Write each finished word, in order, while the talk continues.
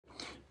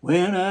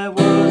When I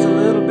was a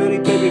little bitty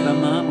baby, my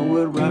mama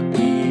would rock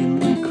me in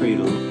the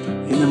cradle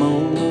in them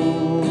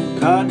old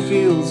cotton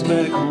fields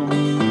back home.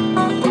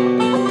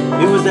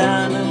 It was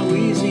down in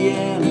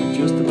Louisiana,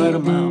 just about a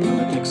mile from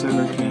the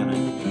Texarkana,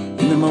 in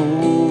them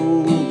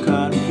old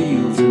cotton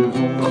fields and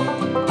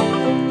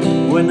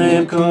home. When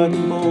them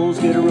cotton bolls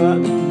get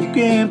rotten, you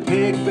can't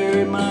pick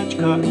very much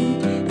cotton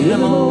in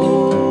them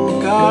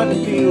old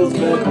cotton fields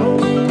back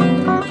home.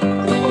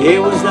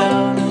 It was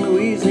down in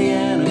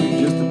Louisiana,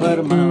 just about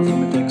a mile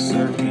from the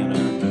Texarkana,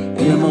 in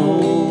them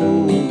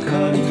old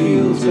cotton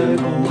fields back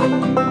home.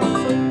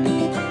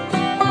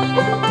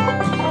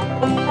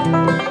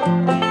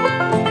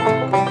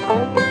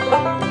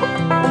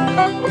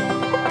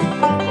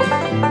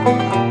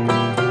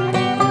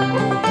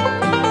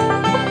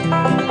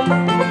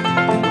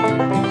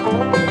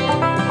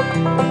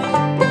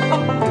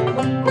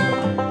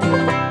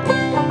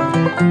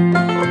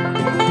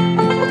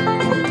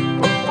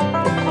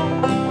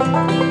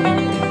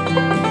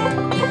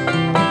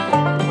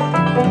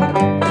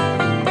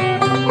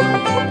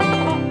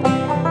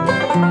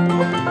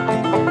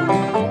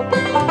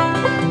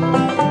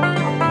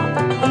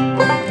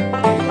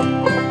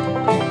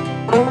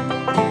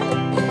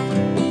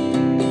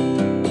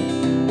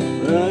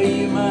 Well,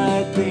 you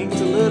might think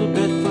it's a little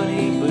bit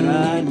funny, but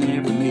I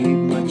never made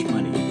much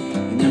money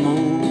in them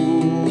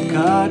old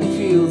cotton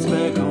fields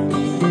back home.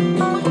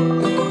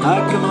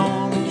 I'd come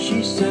home and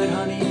she said,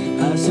 honey,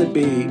 I said,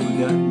 babe, we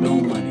got no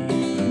money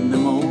in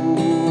them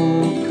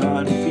old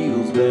cotton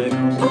fields back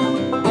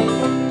home.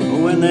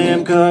 But when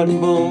them cotton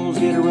bolls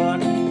get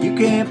rotten, you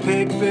can't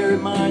pick very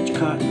much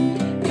cotton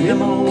in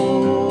them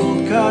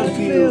old cotton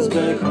fields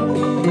back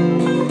home.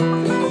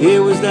 It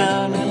was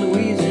down in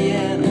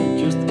Louisiana,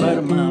 just about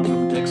a mile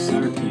from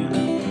Texarkana,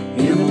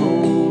 in them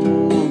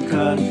old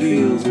cotton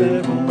fields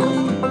back home.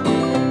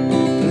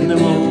 In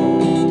them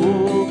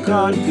old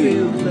cotton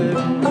fields back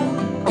home.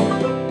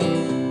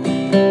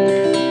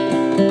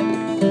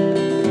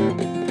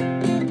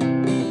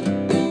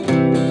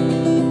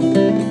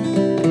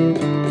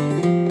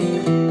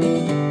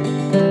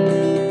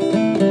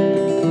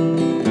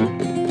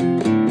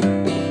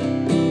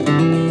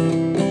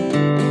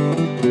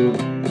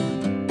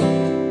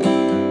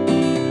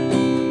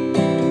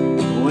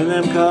 When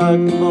them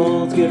cotton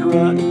balls get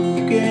rotten,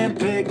 you can't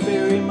pick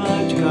very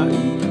much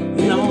cotton